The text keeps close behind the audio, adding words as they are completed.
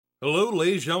Hello,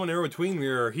 ladies and gentlemen, everywhere between. We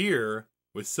are here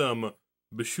with some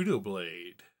Bushido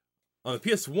Blade on the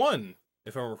PS1,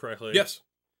 if I remember correctly. Yes.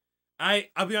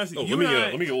 I'll be honest with you.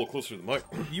 Let me get a little closer to the mic.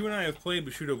 You and I have played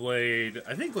Bushido Blade,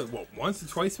 I think, like, what, once or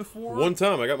twice before? One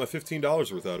time, I got my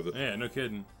 $15 worth out of it. Yeah, no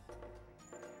kidding.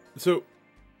 So,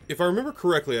 if I remember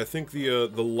correctly, I think the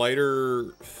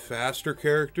lighter, faster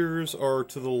characters are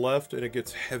to the left, and it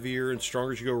gets heavier and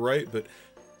stronger as you go right, but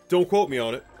don't quote me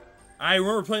on it. I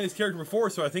remember playing this character before,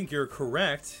 so I think you're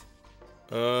correct.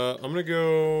 I'm gonna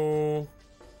go...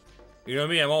 You know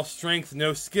me, I'm all strength,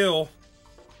 no skill.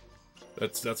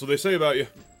 That's what they say about you.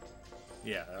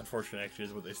 Yeah, unfortunately, actually,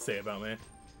 is what they say about me.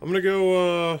 I'm gonna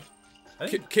go,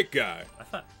 think- kick guy. I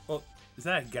thought, well, is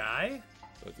that a guy?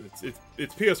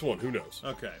 It's PS1, who knows?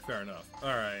 Okay, fair enough.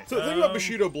 Alright. So the thing about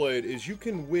Bushido Blade is you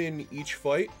can win each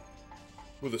fight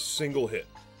with a single hit.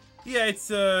 Yeah, it's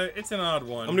an odd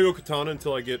one. I'm gonna go katana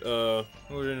until I get,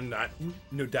 Not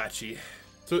Nodachi.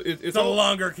 So it's It's a all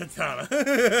longer katana.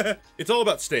 it's all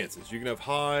about stances. You can have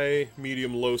high,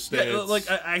 medium, low stance. Yeah, like,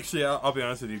 actually, I'll be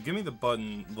honest with you. Give me the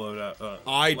button load out.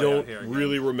 I don't here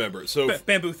really remember. So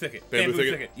bamboo thicket. Bamboo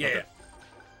thicket? Yeah, Okay. yeah.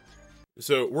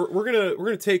 So we're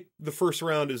gonna take the first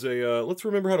round as a let's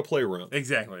remember how to play round,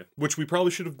 Exactly. which we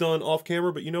probably should have done off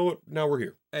camera, but you know what? Now we're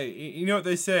here. Hey, you know what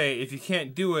they say? If you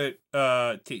can't do it,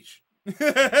 teach.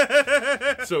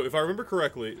 So if I remember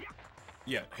correctly,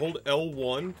 yeah, hold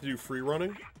L1 to do free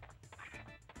running.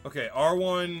 Okay,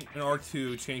 R1 and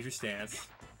R2 change your stance.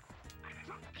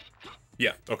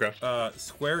 Yeah. Okay.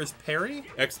 Square is parry.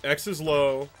 X is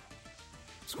low.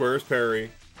 Square is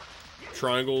parry.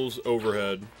 Triangle's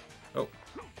overhead. Oh,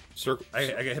 Circle. I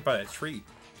got hit by that tree.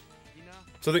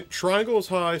 So I think triangle is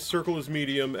high, circle is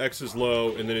medium, X is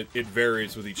low, and then it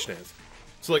varies with each stance.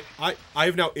 So like I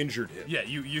have now injured him. Yeah,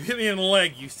 you hit me in the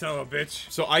leg, you son of a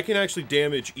bitch. So I can actually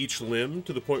damage each limb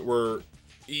to the point where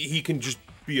he can just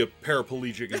be a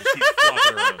paraplegic and just keep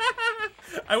flopping around.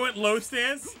 I went low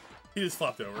stance. He just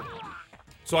flopped over.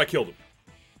 So I killed him.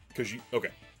 Okay.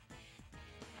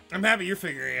 I'm happy you're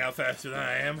figuring it out faster than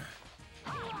I am.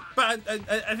 But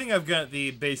I think I've got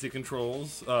the basic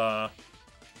controls.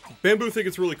 Bamboo think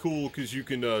it's really cool because you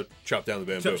can chop down the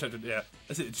bamboo. Yeah.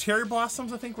 Cherry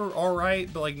blossoms I think were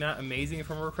alright, but like not amazing if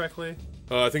I remember correctly.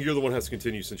 I think you're the one who has to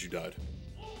continue since you died.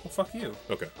 Well, fuck you.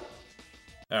 Okay.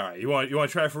 Alright, you want to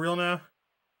try it for real now?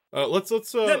 Let's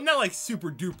not like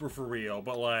super duper for real,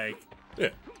 but like... Yeah.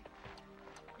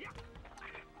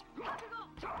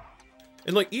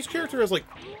 And like each character has like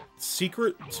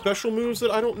secret special moves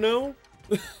that I don't know.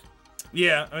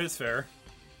 Yeah, I mean, it's fair.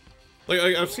 Like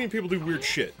I've seen people do weird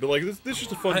shit, but like this is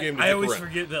just a fun game to I dick always around.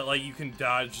 forget that like you can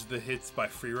dodge the hits by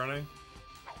free running.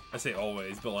 I say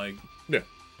always, but like Yeah.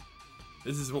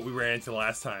 this is what we ran into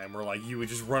last time, where like you would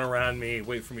just run around me,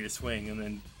 wait for me to swing, and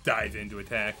then dive in to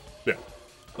attack. Yeah.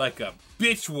 Like a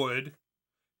bitch would.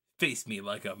 Face me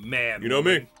like a man. You know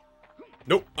me.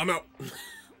 Nope, I'm out.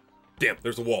 Damn,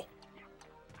 there's a wall.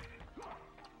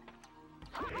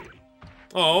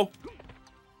 Oh.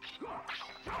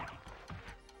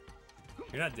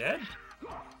 You're not dead?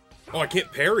 Oh, I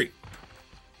can't parry.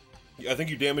 I think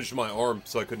you damaged my arm,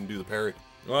 so I couldn't do the parry.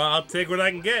 Well, I'll take what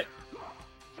I can get.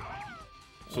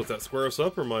 So is that square us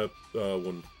up or my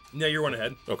one? No, you're one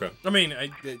ahead. Okay. I mean,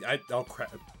 I'll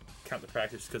count the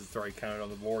practice because it's already counted on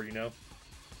the board, you know?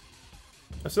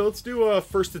 So let's do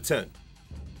first to 10.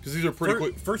 Because these are pretty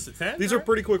quick. First to 10? These are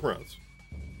pretty quick rounds.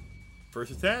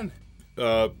 First to 10.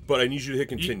 But I need you to hit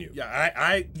continue.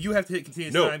 You have to hit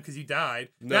continue this time because you died.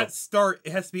 No. Not start,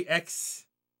 it has to be X.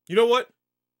 You know what?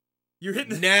 You're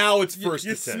hitting now it's first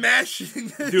you're to 10.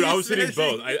 smashing. Dude, I was hitting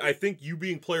both. I think you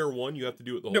being player 1, you have to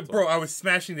do it the whole time. No, bro, I was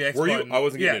smashing the X Were button. you? I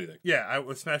wasn't getting anything. Yeah, I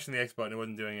was smashing the X button. It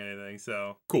wasn't doing anything,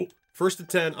 so... Cool. First to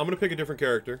 10, I'm going to pick a different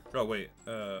character. Oh, wait.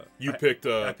 You picked...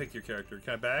 I picked your character.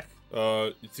 Can I back?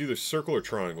 It's either circle or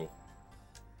triangle.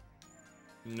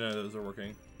 No, those are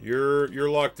working. You're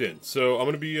locked in. So I'm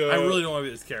going to be... I really don't want to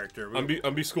be this character. I'm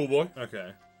be schoolboy.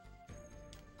 Okay.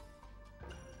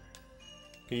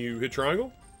 Can you hit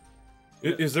triangle?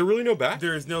 Is there really no back?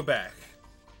 There is no back.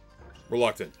 We're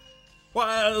locked in.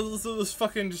 Well, let's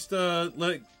fucking just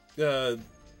let it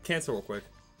cancel real quick.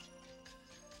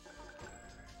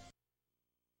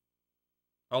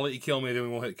 I'll let you kill me, then we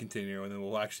won't hit continue, and then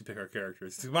we'll actually pick our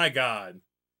characters. My God.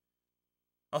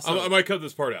 Also, I might cut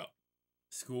this part out.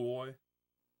 Schoolboy.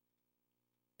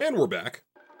 And we're back.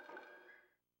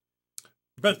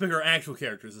 We're about to pick our actual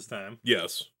characters this time.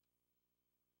 Yes.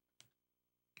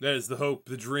 That is the hope,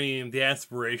 the dream, the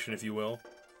aspiration, if you will.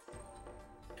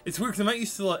 It's weird because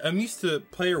I'm used to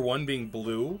player 1 being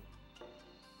blue,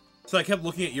 so I kept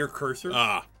looking at your cursor.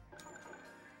 Ah.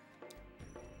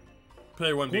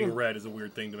 Player 1 being red is a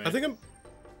weird thing to me. I think I'm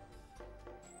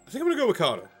gonna go with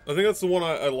Kata. I think that's the one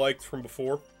I liked from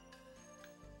before.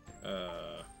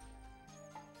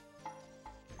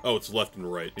 Oh, it's left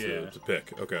and right to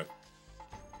pick. Okay.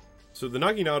 So the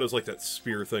Naginata is like that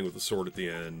spear thing with the sword at the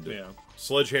end. Yeah.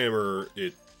 Sledgehammer,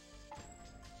 it's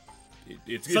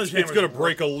gonna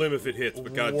break a limb if it hits,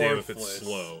 but goddamn if it's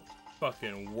slow.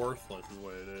 Fucking worthless is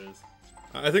what it is.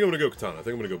 I think I'm gonna go Katana. I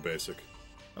think I'm gonna go basic.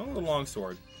 I'm gonna go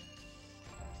longsword.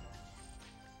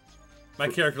 My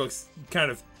character looks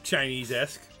kind of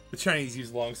Chinese-esque. The Chinese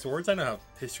use long swords. I know how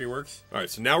history works. All right,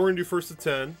 so now we're gonna do first to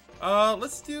 10.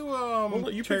 Let's do Well,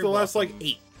 you pick the last like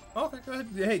 8. Okay, go ahead.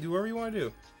 Hey, do whatever you want to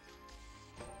do.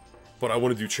 But I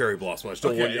want to do Cherry Blossom. I just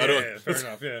don't want. Yeah, fair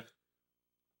enough. Yeah.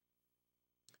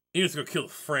 You just go kill the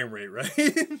frame rate, right?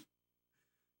 Because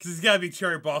it's got to be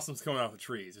cherry blossoms coming off the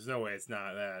trees. There's no way it's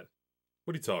not that.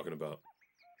 What are you talking about?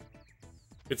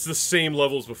 It's the same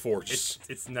level as before.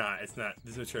 It's not.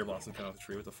 There's no cherry blossom coming off the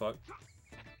tree. What the fuck?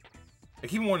 I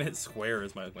keep wanting to hit square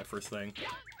as my first thing.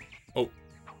 Oh.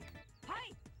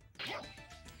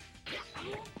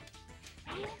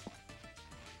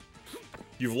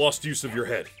 You've lost use of your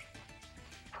head.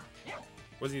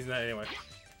 Wasn't using that anyway.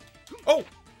 Oh!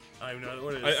 I don't even know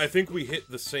what it is. I think we hit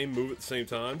the same move at the same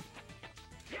time.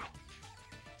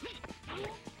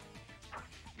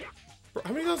 Bro,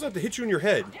 how many times do I have to hit you in your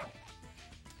head?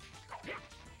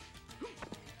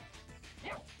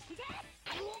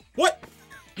 What?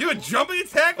 You have a jumping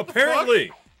attack? What Apparently.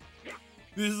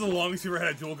 This is the longest you ever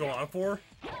had a duel go on for?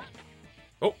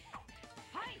 Oh.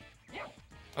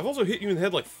 I've also hit you in the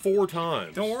head like 4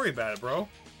 times. Don't worry about it, bro.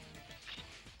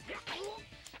 Get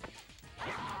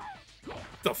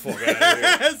the fuck out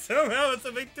of here. Somehow it's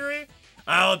a victory?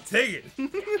 I'll take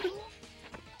it.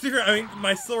 I mean,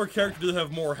 my slower character does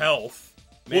have more health.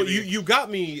 Maybe. Well, you got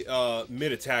me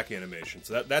mid-attack animation,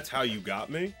 so that's how you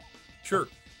got me. Sure.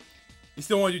 You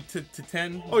still want to do to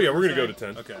 10? Oh yeah, we're gonna go to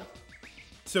 10. Okay.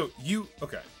 So,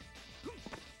 okay.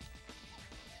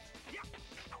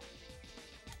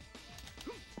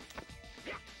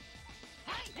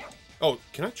 Oh,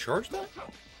 can I charge that?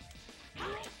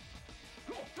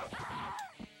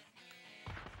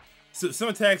 So some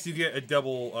attacks you get a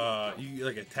double, you get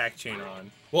like attack chain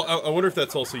on. Well, I wonder if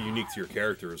that's also unique to your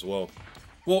character as well.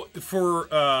 Well, for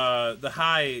the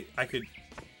high, I'm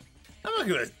not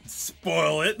gonna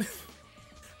spoil it.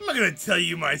 I'm not gonna tell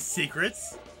you my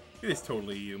secrets. It is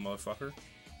totally you, motherfucker.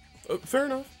 Fair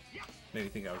enough. Made me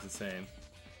think I was insane.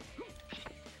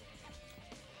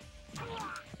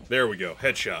 There we go.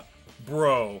 Headshot.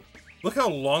 Bro, look how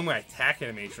long my attack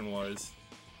animation was.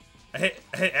 I hit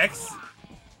X,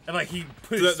 and like he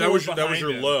put his sword behind that was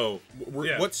your him. low.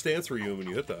 Yeah. What stance were you in when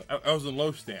you hit that? I was in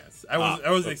low stance. I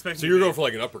wasn't expecting. So you were going for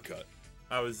like an uppercut.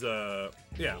 I was yeah.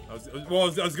 I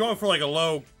was going for like a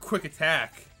low quick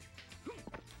attack.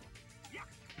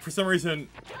 For some reason,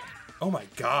 oh my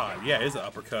god, yeah, it is an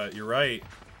uppercut. You're right.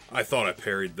 I thought I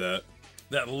parried that.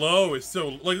 That low is so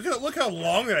like look how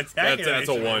long that attack animation That's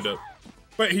a wind up.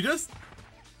 But he just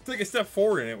took a step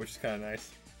forward in it, which is kind of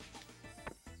nice.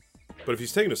 But if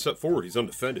he's taking a step forward, he's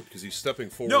undefended because he's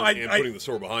stepping forward and putting the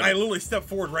sword behind him. I literally stepped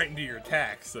forward right into your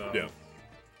attack, so yeah.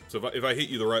 So if I hit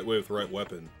you the right way with the right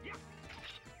weapon.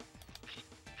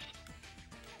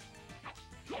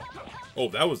 Oh,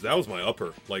 that was my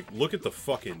upper. Like, look at the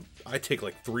fucking. I take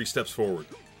like 3 steps forward.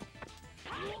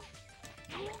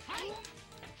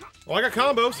 Oh, I got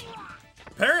combos.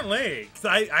 Apparently,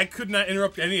 because I could not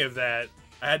interrupt any of that.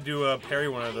 I had to parry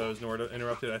one of those in order to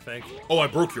interrupt it, I think. Oh, I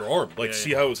broke your arm. Like,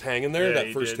 see how it was hanging there? Yeah,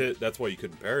 that first hit, that's why you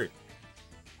couldn't parry.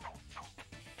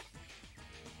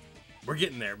 We're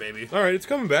getting there, baby. All right, it's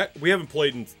coming back. We haven't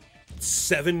played in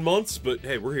 7 months, but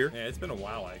hey, we're here. Yeah, it's been a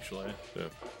while, actually. Yeah.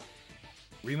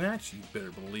 Rematch? You better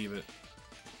believe it.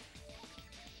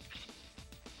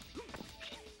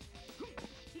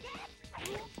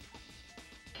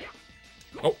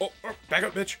 Oh, back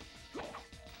up, bitch.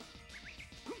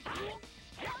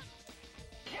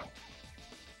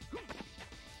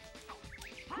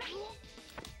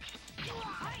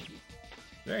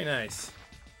 Very nice.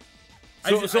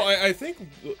 So I think.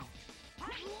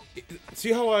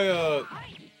 See how I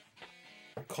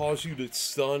cause you to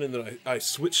stun and then I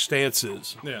switch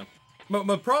stances. Yeah.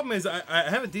 My problem is I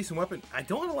have a decent weapon. I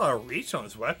don't have a lot of reach on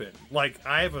this weapon. Like,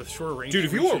 I have a short range. Dude,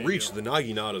 if you want reach, the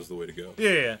Naginata is the way to go.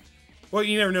 Yeah. Well,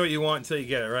 you never know what you want until you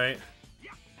get it, right?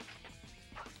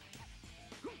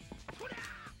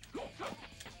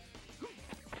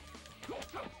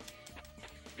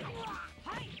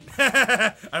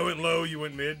 I went low, you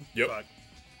went mid. Yep. Fuck.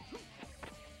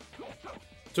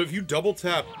 So if you double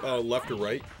tap left or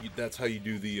right, that's how you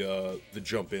do the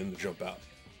jump in, the jump out.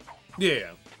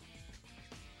 Yeah.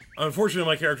 Unfortunately,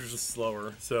 my character's just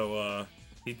slower, so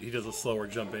he does a slower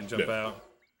jump in, jump out.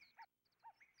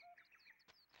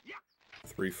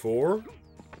 3, 4.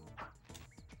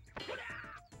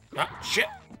 Ah, shit!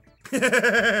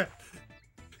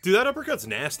 Dude, that uppercut's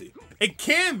nasty. It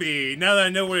can be, now that I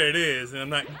know what it is,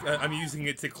 and I'm using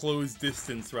it to close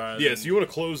distance rather than... Yes, you want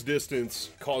to close distance,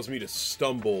 cause me to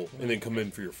stumble, and then come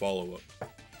in for your follow-up.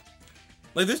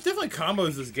 Like, there's definitely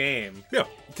combos this game. Yeah.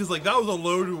 Because, like, that was a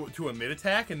low to a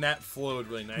mid-attack, and that flowed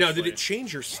really nicely. Now, did it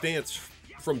change your stance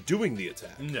from doing the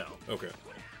attack? No. Okay.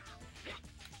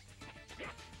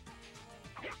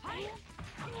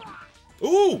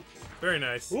 Ooh! Very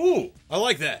nice. Ooh! I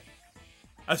like that.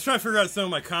 I was trying to figure out some of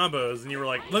my combos, and you were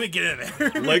like, let me get in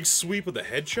there. Leg sweep with a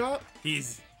headshot?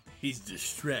 He's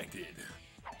distracted.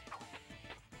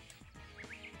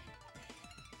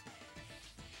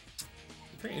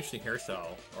 Pretty interesting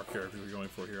hairstyle our characters are going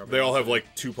for here. They all have like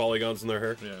 2 polygons in their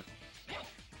hair. Yeah.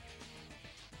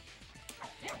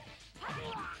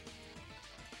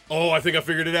 Oh, I think I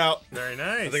figured it out. Very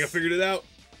nice. I think I figured it out.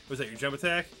 Was that your jump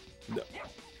attack? No.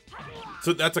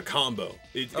 So that's a combo.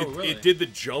 Really? It did the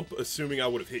jump, assuming I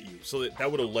would have hit you. So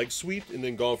that would have leg sweeped and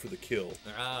then gone for the kill.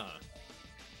 Ah.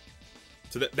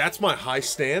 So that's my high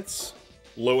stance,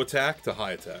 low attack to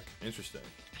high attack. Interesting.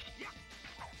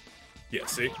 Yeah,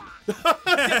 see?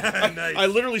 Nice. I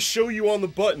literally show you on the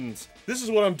buttons, this is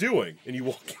what I'm doing, and you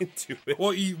walk into it.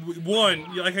 Well,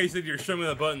 like how you said you're showing me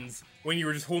the buttons when you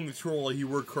were just holding the control like you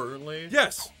were currently.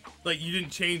 Yes. Like, you didn't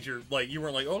change your, like, you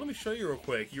weren't like, oh, let me show you real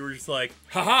quick. You were just like,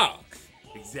 haha.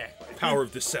 Exactly. Power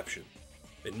of deception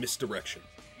and misdirection.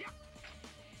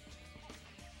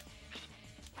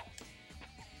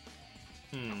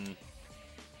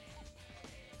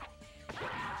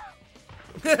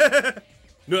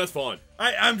 No, that's fine.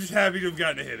 I'm just happy to have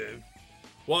gotten a hit in.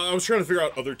 Well, I was trying to figure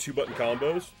out other 2-button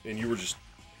combos, and you were just...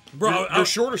 Bro, your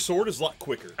shorter sword is a lot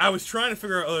quicker. I was trying to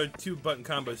figure out other 2-button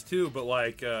combos too, but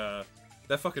like,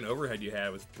 that fucking overhead you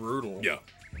had was brutal. Yeah.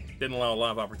 Didn't allow a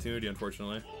lot of opportunity,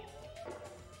 unfortunately.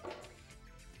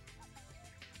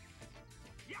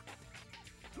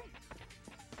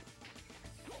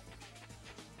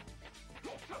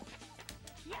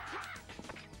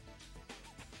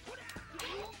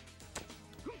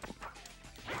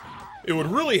 It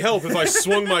would really help if I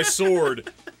swung my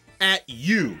sword at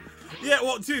you. Yeah,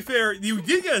 well, to be fair, you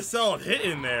did get a solid hit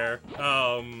in there.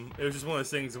 It was just one of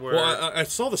those things where... Well, I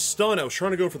saw the stun. I was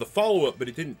trying to go for the follow-up, but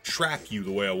it didn't track you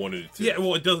the way I wanted it to. Yeah,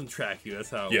 well, it doesn't track you.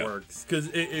 That's how it Yeah. works. Because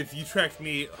if you tracked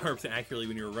me 100% accurately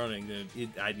when you were running,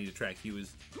 then I'd need to track you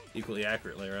as equally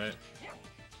accurately, right?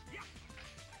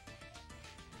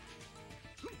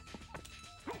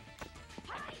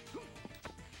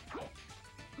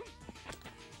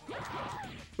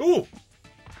 Ooh!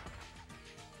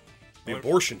 The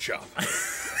abortion chop.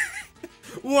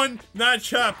 1, not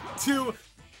chop. 2,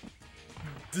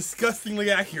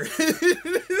 disgustingly accurate.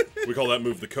 We call that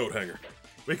move the coat hanger.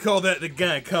 We call that the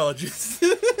gynecologist.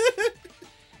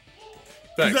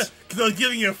 Thanks. Because I was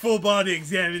giving you a full body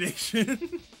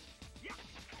examination.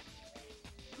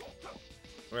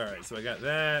 Alright, so I got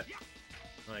that.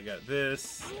 I got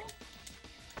this.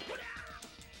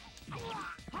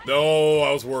 No,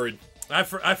 I was worried. I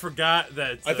forgot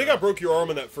that. I think I broke your arm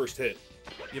in that first hit.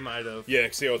 You might have. Yeah,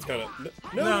 see how it's kind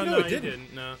of... No, it you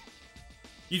didn't. No.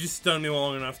 You just stunned me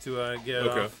long enough to get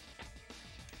it off.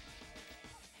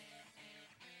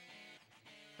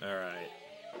 Alright.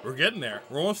 We're getting there.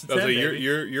 We're almost to 10, baby.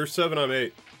 You're 7, I'm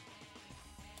 8.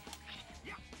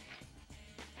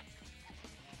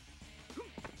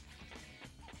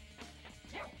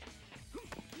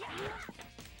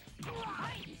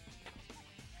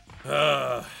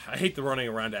 I hate the running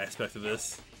around aspect of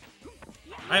this.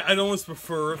 I'd almost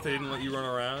prefer if they didn't let you run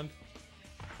around.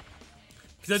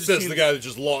 Says the guy that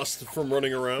just lost from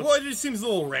running around. Well, it just seems a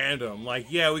little random. Like,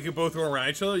 yeah, we could both run around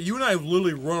each other. You and I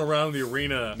literally run around the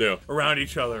arena around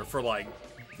each other for like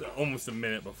almost a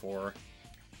minute before.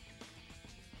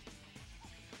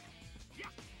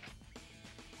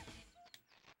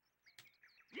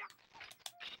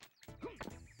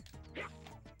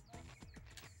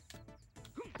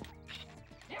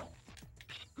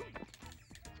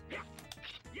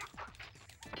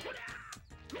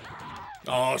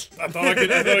 Oh, I thought I could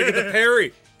get the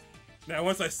parry. Now,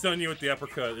 once I stun you with the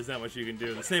uppercut, there's not much you can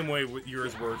do. The same way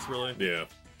yours works, really. Yeah.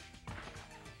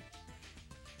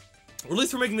 Or at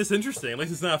least we're making this interesting. At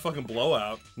least it's not a fucking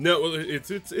blowout. No, well,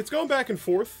 it's gone back and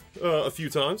forth a few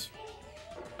times.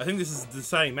 I think this is the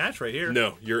deciding match right here.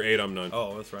 No, you're 8, I'm 9.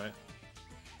 Oh, that's right.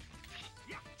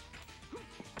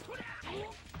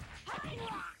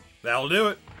 That'll do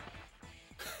it.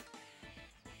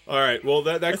 All right. Well,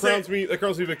 that That's crowns it. me. That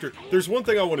crowns me victor. There's one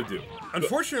thing I want to do.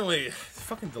 Unfortunately,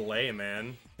 fucking delay,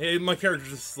 man. My character's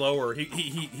just slower.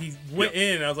 He went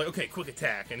in, and I was like, okay, quick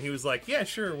attack, and he was like, yeah,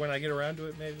 sure. When I get around to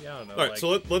it, maybe I don't know. All right. So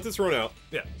let this run out.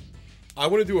 Yeah. I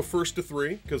want to do a first to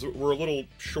 3 because we're a little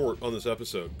short on this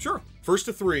episode. Sure. First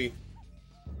to 3,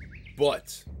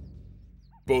 but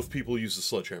both people use the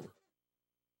sledgehammer.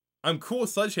 I'm cool with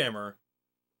Sledgehammer.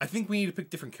 I think we need to pick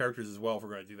different characters as well if we're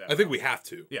going to do that. I think we have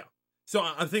to. Yeah. So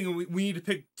I'm thinking we need to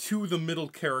pick 2 of the middle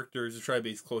characters to try to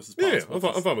be as close as Yeah,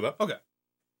 possible. I'm fine with that. Okay.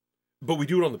 But we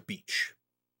do it on the beach.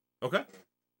 Okay.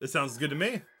 This sounds good to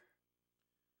me.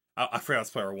 I forgot I was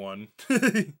player 1.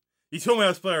 You told me I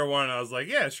was player 1, and I was like,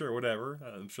 yeah, sure, whatever.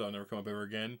 I'm sure I'll never come up ever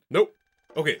again. Nope.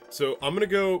 Okay, so I'm gonna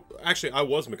go... Actually, I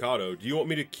was Mikado. Do you want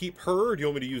me to keep her, or do you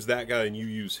want me to use that guy and you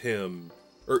use him?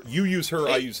 Or you use her,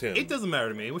 I use him? It doesn't matter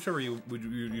to me. Whichever you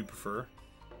prefer.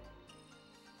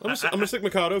 I'm gonna stick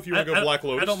Mikado if you want to go Black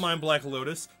Lotus. I don't mind Black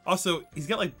Lotus. Also, he's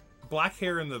got, like, black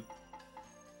hair in the...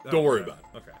 Don't worry about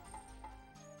it. Okay.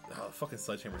 Oh, fucking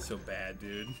Sledgehammer's so bad,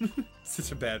 dude.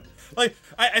 Such a bad... Like,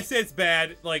 I say it's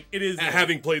bad, like, it is...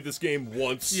 Having played this game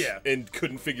once Yeah. and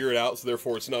couldn't figure it out, so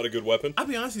therefore it's not a good weapon. I'll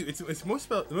be honest with you, it's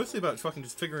mostly about fucking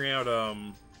just figuring out,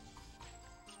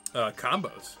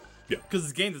 combos. Yeah. Because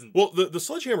this game doesn't... Well, the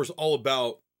sledgehammer's all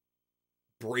about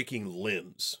breaking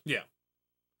limbs. Yeah.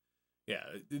 Yeah,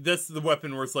 that's the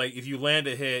weapon where it's like, if you land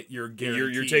a hit, you're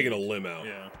guaranteed. You're taking a limb out.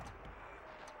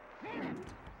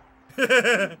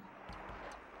 Yeah.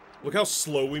 Look how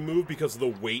slow we move because of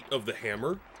the weight of the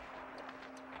hammer.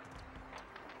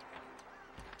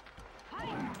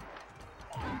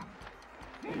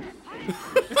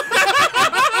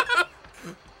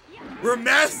 We're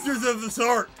masters of this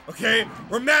art, okay?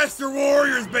 We're master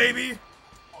warriors, baby!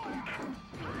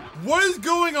 What is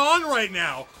going on right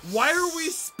now? Why are we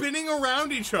spinning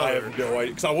around each other? I have no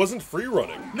idea, because I wasn't free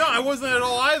running. No, I wasn't at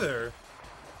all either.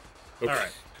 Okay.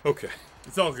 Alright. Okay.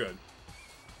 It's all good.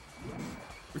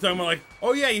 We're talking about like,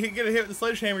 oh yeah, you get a hit with the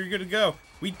sledgehammer, you're good to go.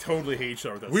 We totally hate each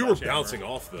other with that We were sledgehammer. bouncing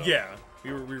off, though. Yeah.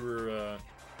 We were, I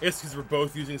guess because we're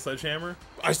both using sledgehammer.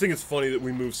 I just think it's funny that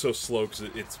we move so slow because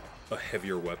it's a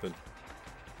heavier weapon.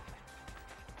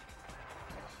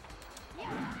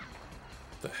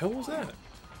 The hell was that?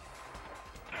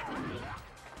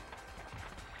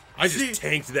 I just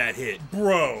tanked that hit.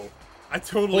 Bro. I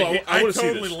totally, I wanna see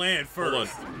totally this. land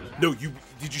first. Hold on. No,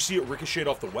 did you see it ricochet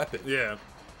off the weapon? Yeah.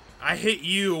 I hit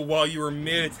you while you were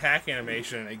mid-attack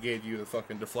animation, and I gave you the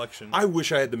fucking deflection. I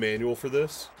wish I had the manual for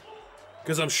this.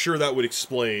 Because I'm sure that would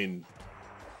explain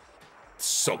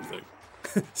something.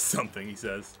 Something, he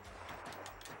says.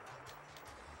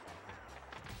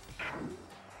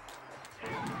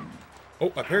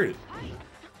 Oh, I parried it.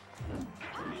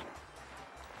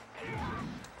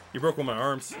 You broke one of my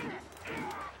arms.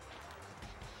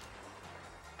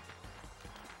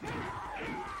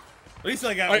 At least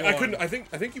I got one. I couldn't. I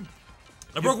think you.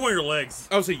 I broke one of your legs.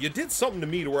 I would say you did something to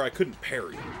me to where I couldn't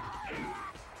parry.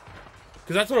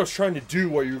 Because that's what I was trying to do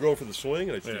while you were going for the swing,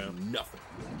 and I just did nothing.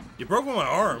 You broke one of my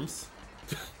arms.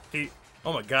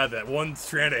 Oh my god, that one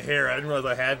strand of hair. I didn't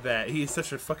realize I had that. He's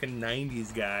such a fucking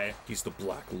 90s guy. He's the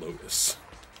Black Lotus.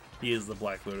 He is the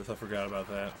Black Lotus. I forgot about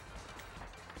that.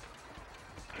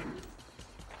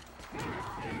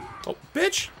 Oh,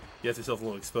 bitch! You have yourself a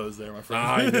little exposed there, my friend.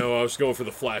 I know, I was going for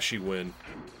the flashy win.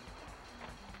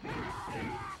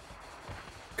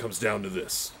 Comes down to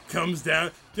this. Comes down.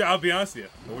 Yeah, I'll be honest with you.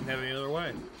 I wouldn't have it any other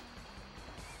way.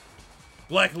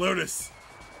 Black Lotus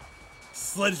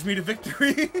sledged me to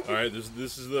victory. Alright,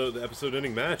 this is the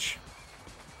episode-ending match.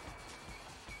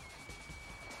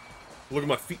 Look at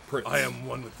my feet prints. I am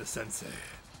one with the sensei.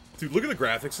 Dude, look at the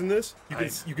graphics in this.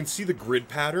 You can see the grid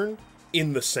pattern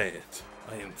in the sand.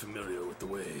 I am familiar with the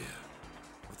way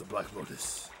of the Black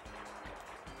Lotus.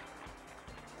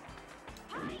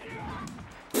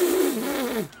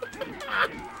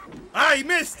 Ah, he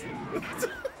missed!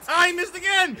 Ah, he missed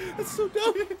again! That's so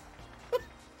dumb.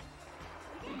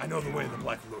 I know the way of the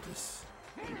Black Lotus.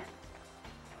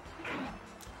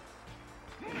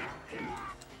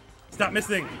 Stop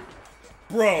missing!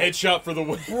 Bro! Headshot for the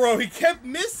win. Bro, he kept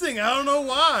missing! I don't know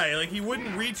why! Like, he wouldn't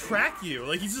retrack you.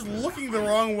 Like, he's just looking the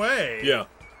wrong way. Yeah.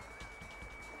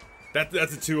 That's a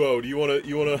 2-0. Do you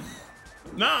wanna...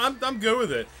 Nah, I'm good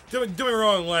with it. Don't get me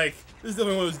wrong, like, this is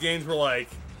definitely one of those games where, like...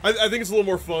 I think it's a little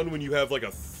more fun when you have, like,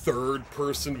 a third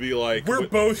person to be like... We're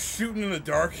both shooting in the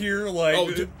dark here,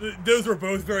 like, those were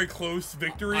both very close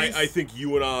victories. I think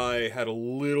you and I had a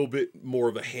little bit more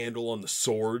of a handle on the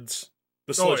swords.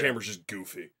 The sledgehammer's just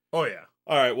goofy. Oh, yeah.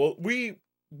 Alright, well, we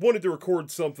wanted to record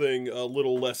something a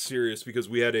little less serious because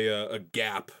we had a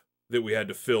gap that we had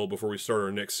to fill before we start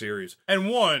our next series. And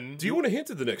one... Do you want to hint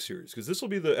at the next series? Because this will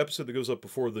be the episode that goes up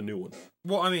before the new one.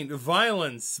 Well, I mean,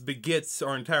 violence begets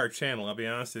our entire channel, I'll be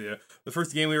honest with you. The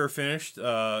first game we ever finished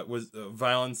was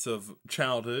violence of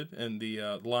childhood and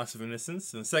the loss of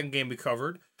innocence. And the second game we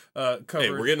covered... Hey,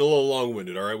 we're getting a little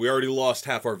long-winded, all right? We already lost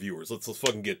half our viewers. Let's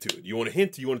fucking get to it. You want to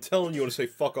hint? You want to tell them? You want to say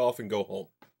fuck off and go home?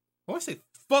 I want to say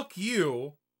fuck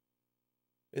you.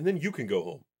 And then you can go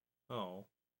home. Oh.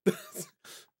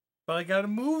 But I got a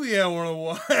movie I want to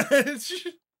watch.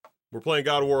 We're playing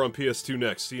God of War on PS2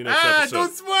 next. See you next episode.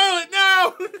 Don't spoil it!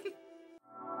 No!